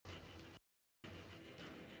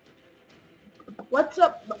What's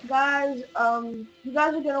up, guys? You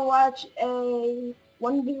guys are gonna watch a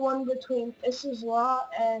 1v1 between FaZe Law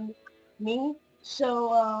and me.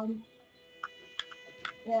 So,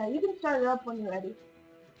 yeah, you can start it up when you're ready.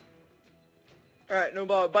 Alright, no,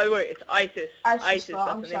 but by the way, it's ISIS. ISIS Law,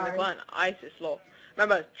 that's I'm the name of the sorry. clan. ISIS Law.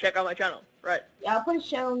 Remember, check out my channel. Right. Yeah, I'll put his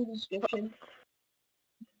channel in the description.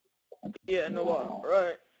 Yeah, no, but,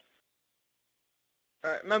 right.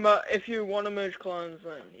 Alright, remember, if you want to merge clans,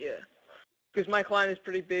 then, yeah. Because my clan is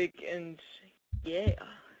pretty big, and, yeah.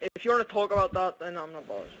 If you want to talk about that, then I'm not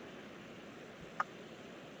bothered.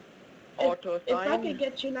 If I could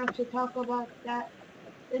get you not to talk about that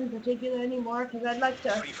in particular anymore, because I'd like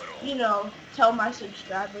to, you know, tell my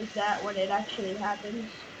subscribers that when it actually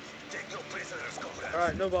happens.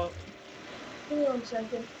 Alright, no ball. Give me 1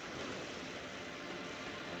 second.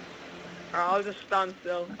 Alright, I'll just stand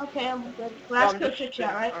still. Okay, I'm good. Last kill just trick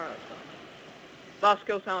shot, right? Alright, last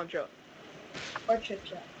kill sound shot. Or trick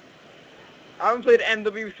shot. I haven't played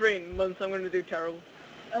MW3 in months, I'm going to do terrible.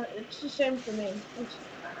 It's the same for me.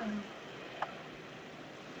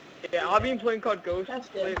 Yeah, I've been playing COD Ghost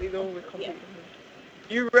lately though with complete. Yeah.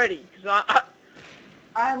 You ready? Cause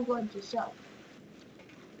I am going to sell.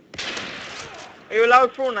 Are you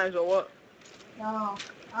allowed throw knives or what? No,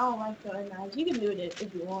 I don't like throwing knives. You can do it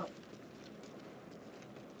if you want.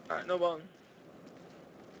 Alright, no problem.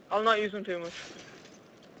 I'll not use them too much.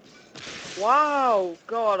 Wow,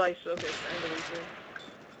 God, I suck at MW3.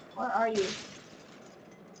 Where are you?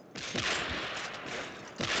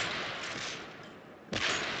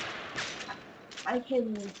 I can't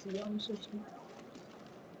even see. I'm so smart.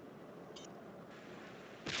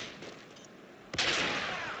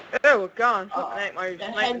 Oh, God, fucking heck, my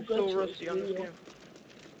sniper is so rusty on this real. game.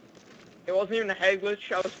 It wasn't even a head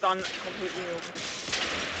glitch, I was standing completely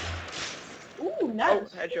open. Ooh, nice. Oh,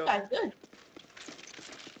 headshot. That's good.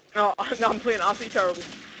 No, I'm playing absolutely terrible.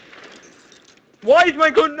 Why is my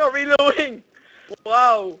gun not reloading?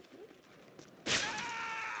 Wow.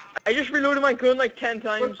 I just reloaded my gun like 10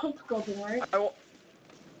 times. We're quickscoping, right?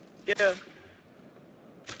 Yeah.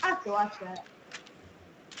 I have to watch that.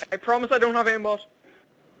 I promise I don't have aimbot.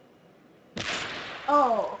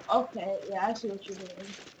 Oh, okay. Yeah, I see what you're doing.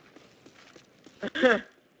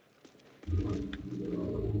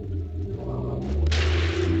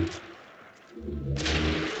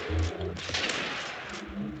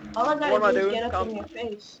 All I gotta do is get up in your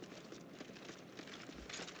face.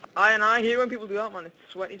 I hate when people do that, man. It's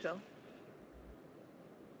sweaty, so.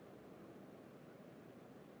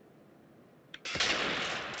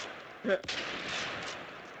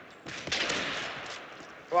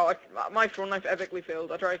 Wow, my throw knife epically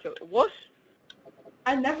failed. I tried to kill it. What?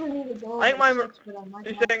 I never need to go. I think my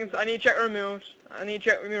 2 seconds. I need to check the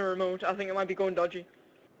remote. I think it might be going dodgy.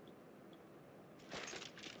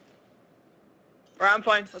 Alright, I'm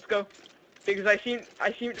fine. Let's go. Because I seem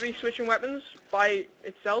to be switching weapons by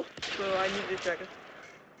itself, so I need to check it.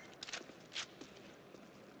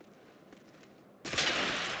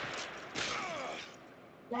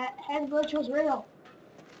 That head glitch was real.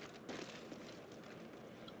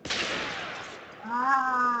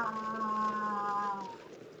 Ah.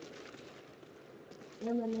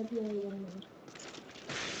 You're manipulating me.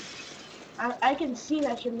 I can see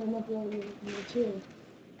that you're manipulating me too.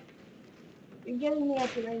 You're getting me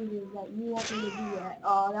at the ranges that you want me to be at.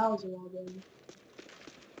 Oh, that was a wrong game.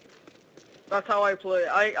 That's how I play.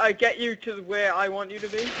 I get you to where I want you to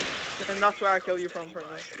be, and that's where I kill you from, pretty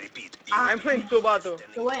much. I'm playing so bad though.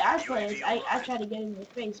 The way I play is I try to get in your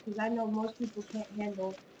face because I know most people can't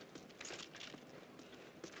handle.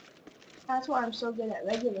 That's why I'm so good at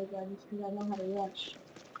regular guns, because I know how to rush.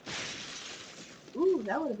 Ooh,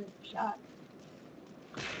 that would have been a shot.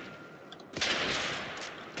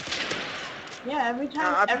 Yeah, every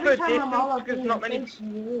time I'm all up in your face, you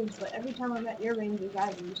lose, but every time I'm at your ranges,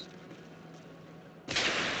 I lose.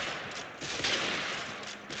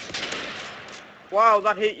 Wow,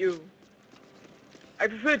 that hit you. I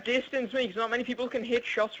prefer distance, because not many people can hit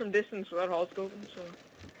shots from distance without hard scoping, so.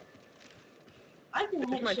 I can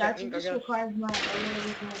hit shots, it just requires my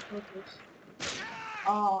original focus.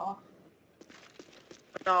 Oh.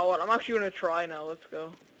 Now what, I'm actually gonna try now, let's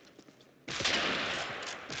go.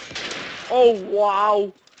 Oh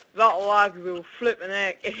wow! That lag though, flipping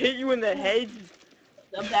heck. It hit you in the head.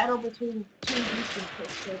 A battle between two decent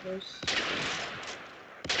quickscopers.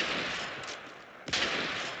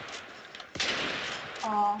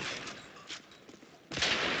 Oh.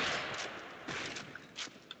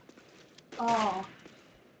 Oh.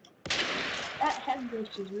 That head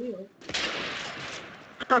glitch is real.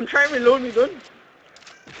 I'm trying to reload me gun.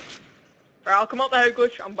 Alright, I'll come out the head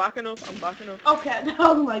glitch. I'm backing up. Okay,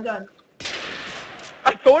 oh my god.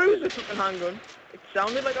 thought it was a fucking handgun. It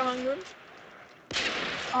sounded like a handgun.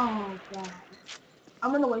 Oh god.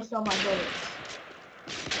 I'm gonna waste all my bullets.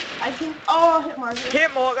 I can. Oh, hit marker.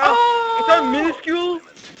 Hit marker. Oh! It's on minuscule.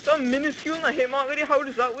 It's on minuscule and a hit marker. How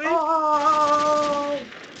does that work? Oh.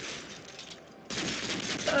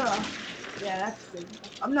 Ugh. Yeah, that's good.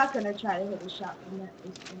 I'm not gonna try to hit a shot from that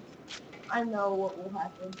distance. I know what will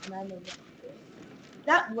happen, and I know what to do.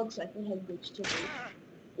 That looks like a head glitch to me.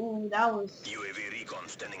 Ooh, that was. UAV recon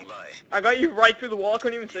standing by. I got you right through the wall. I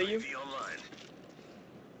couldn't even see you. UAV online.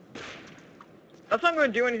 That's not gonna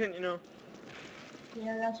do anything, you know.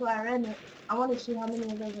 Yeah, that's why I ran it. I want to see how many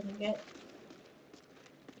of those I can get.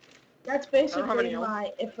 That's basically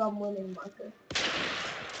my if I'm winning marker.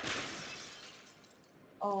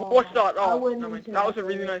 Oh, What's that? Oh, no, that that was a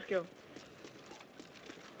really nice kill.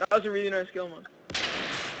 That was a really nice kill, man.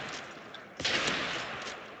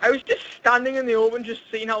 I was just standing in the open, just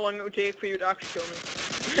seeing how long it would take for you to actually kill me.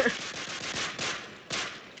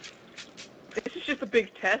 This is just a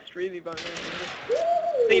big test, really, but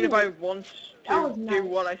seeing if I want to do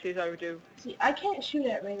what I say I would do. See, I can't shoot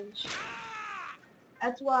at range.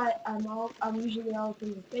 That's why I'm usually all up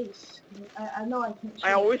in the face. I know I can't shoot.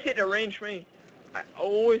 I always hit at range, me. I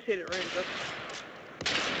always hit at range.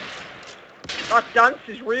 That dance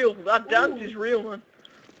is real. That dance is real, man.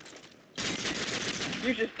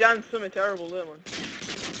 You just danced something terrible there, man.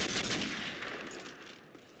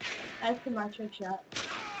 That's my trick shot.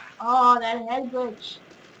 Oh, that head glitch.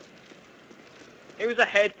 It was a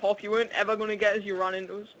head pop. You weren't ever gonna get as you ran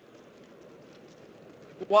into us.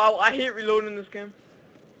 Wow, I hate reloading this game.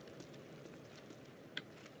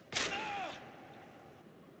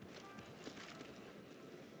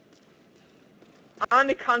 And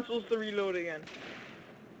it cancels the reload again.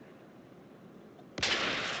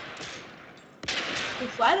 The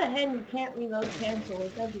slide ahead, you can't reload cancel.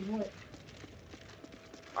 It doesn't work.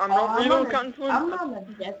 I'm not reload canceling. I'm on a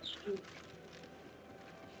death streak.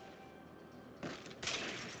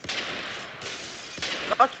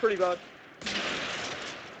 That's pretty bad.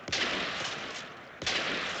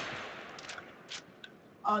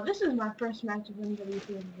 Oh, this is my first match of MW3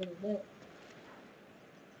 in a little bit.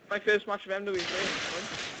 My first match of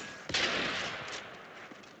MW3.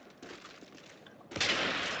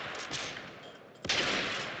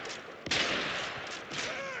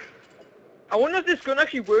 I wonder if this gun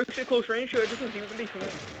actually works at close range, so it doesn't seem to be something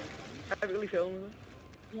heavily filmed with it.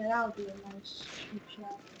 Yeah, that would be a nice cheap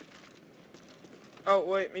shot. Oh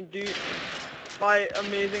wait, me dude, my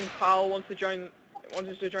amazing pal wants us to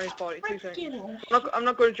join his party. 2 seconds. I'm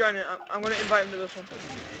not going to join it. I'm going to invite him to this one.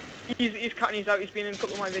 He's cutting his out. He's been in a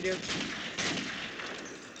couple of my videos,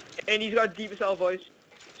 and he's got a deep as hell voice.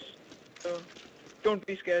 So don't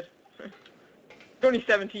be scared. He's only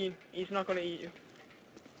 17. He's not going to eat you.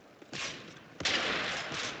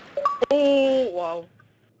 Oh wow.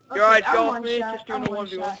 Okay, you're alright, go off me. Just doing a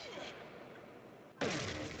 1v1.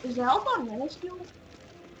 Is the health on minuscule?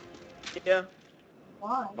 Yeah.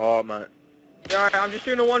 Why? Oh, man. Yeah, alright, I'm just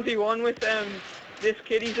doing a 1v1 with this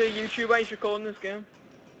kid. He's a YouTuber. He's recording this game.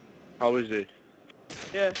 How is it?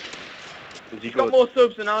 Yeah. He's got more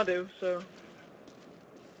subs than I do, so.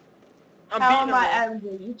 How am I as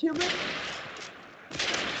a YouTuber?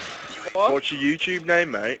 What? What's your YouTube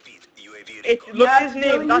name, mate? Look at his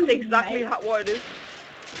name. That's exactly what it is.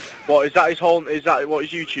 What is that? His whole? Is that what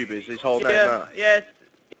his YouTube is? His whole name?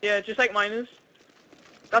 Yeah, just like mine is.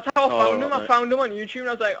 That's how I found him. I found him on YouTube, and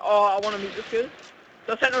I was like, oh, I want to meet this kid.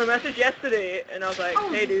 So I sent him a message yesterday, and I was like,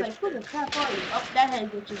 hey, dude. Like, who the crap are you? Oh, that head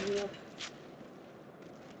glitch is real.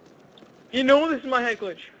 You know this is my head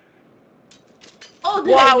glitch. Oh,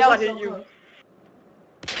 wow, that hit you.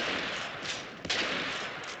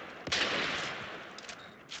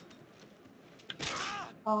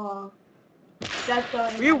 That's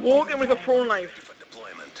Were you walking with a pro knife?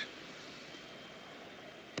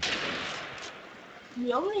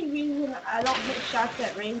 The only reason I don't hit shots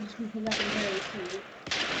at range is because I can barely see it.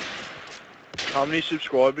 How many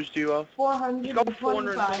subscribers do you have?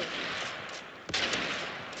 425.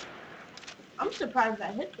 I'm surprised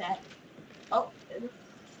I hit that. Oh.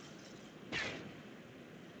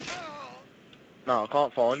 No, I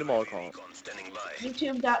can't find him. I can't.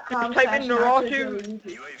 YouTube.com. Type in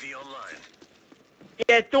NarutoJoeyYugi.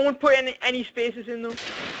 Yeah, don't put any spaces in them.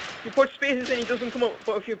 If you put spaces in, he doesn't come up.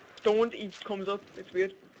 But if you don't, he comes up. It's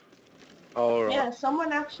weird. Oh, right. Yeah,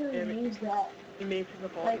 someone actually used that. He makes it the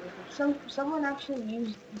part. Like, someone actually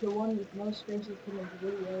used the one with no spaces to make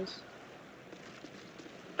videos.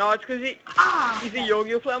 No, it's because he's a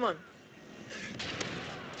Yu-Gi-Oh player, man.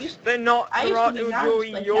 They're not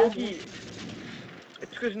NarutoJoeyYugi.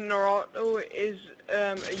 It's because Naruto is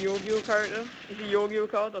a Yu-Gi-Oh character. He's a Yu-Gi-Oh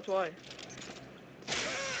card, that's why.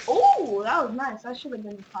 Oh, that was nice. I should have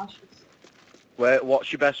been cautious.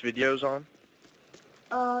 What's your best videos on?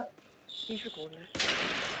 He's recording this.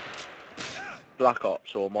 Black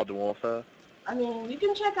Ops or Modern Warfare? I mean, you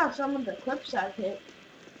can check out some of the clips I've hit.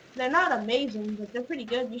 They're not amazing, but they're pretty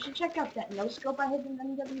good. You should check out that no-scope I hit in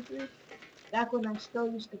MW3. Back when I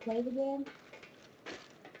still used to play the game.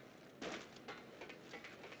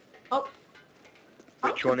 Oh.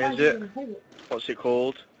 Which one is it? What's it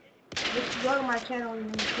called? Just go to my channel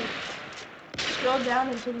and scroll down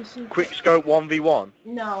until you see... Quickscope 1v1?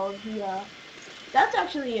 No, that's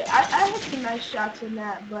actually... I hit some nice shots in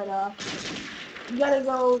that, but, you gotta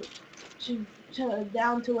go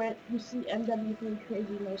down to where you see MW3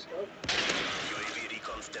 crazy no scope. UAV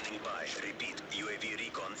recon standing by. Repeat, UAV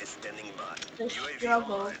recon is standing by. The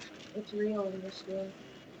struggle, it's real in this game.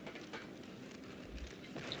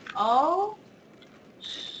 Oh.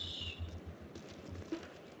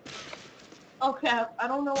 Okay, I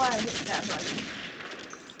don't know why I hit that button.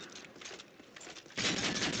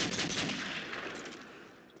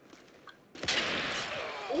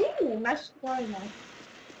 Ooh, nice story, man.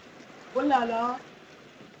 Oh la la.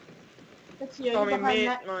 Let's see, Oh, my mate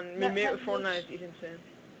with Fortnite, he's insane.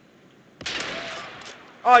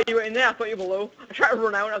 Oh, you were in there? I thought you were below. I tried to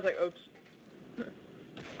run out and I was like, oops.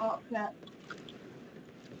 Oh, crap.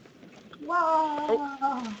 Wow.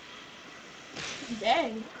 Oh.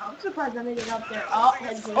 Dang, I'm surprised I made it up there. Oh,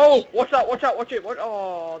 head glitch. Oh, watch that, watch out, watch it. What?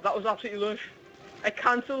 Oh, that was absolutely lush. I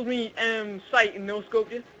cancelled me sight and no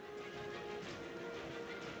scoped you.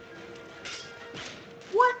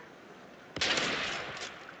 What?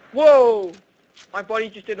 Whoa! My body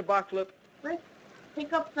just did a backflip.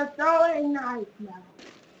 Pick up the throwing knife now.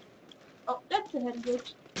 Oh, that's a head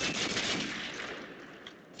glitch.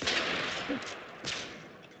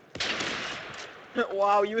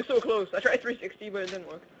 Wow, you were so close. I tried 360, but it didn't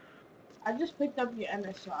work. I just picked up your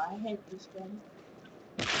MSR. I hate this gun.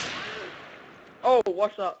 Oh,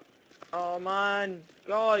 what's up? Oh man,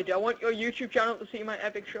 God, I want your YouTube channel to see my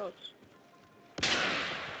epic shots.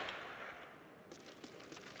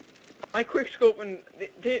 My quickscope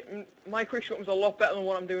my quickscope is a lot better than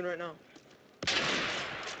what I'm doing right now.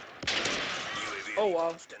 Oh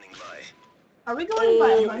wow. Are we going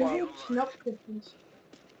by hundreds? Wow. Nope, 50s.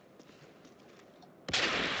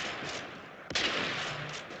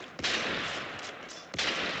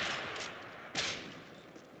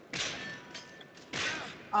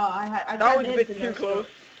 Oh, I that was a bit too close.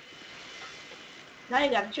 Now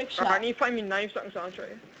you got a trick shot. I need to find me knife so I can soundtrack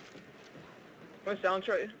you. I'm gonna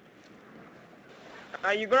soundtrack you.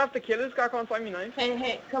 You're gonna have to kill this guy. I can't find me knife.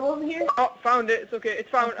 Hey, come over here. Oh, found it. It's okay. It's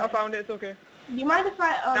found. Okay. I found it. It's okay. Do you mind if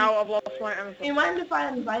I Now I've lost my MSR. Do you mind if I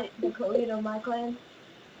invite the co-leader of my clan?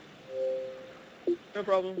 No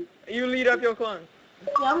problem. You lead up your clan.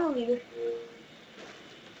 Yeah, I'm the leader.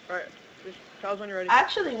 Alright. Just tell us when you're ready. I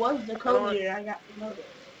actually was the co-leader. I got promoted.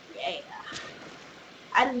 Yeah.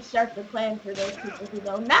 I didn't start the clan for those people who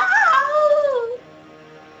go, no!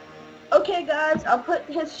 Okay, guys, I'll put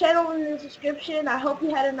his channel in the description. I hope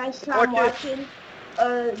you had a nice time watching.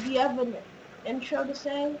 Do you have an intro to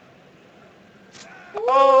say?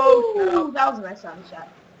 Oh, Ooh, that was a nice sound shot.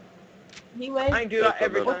 Anyway, I do that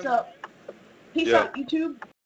every time. what's up? Peace Yeah. out, YouTube.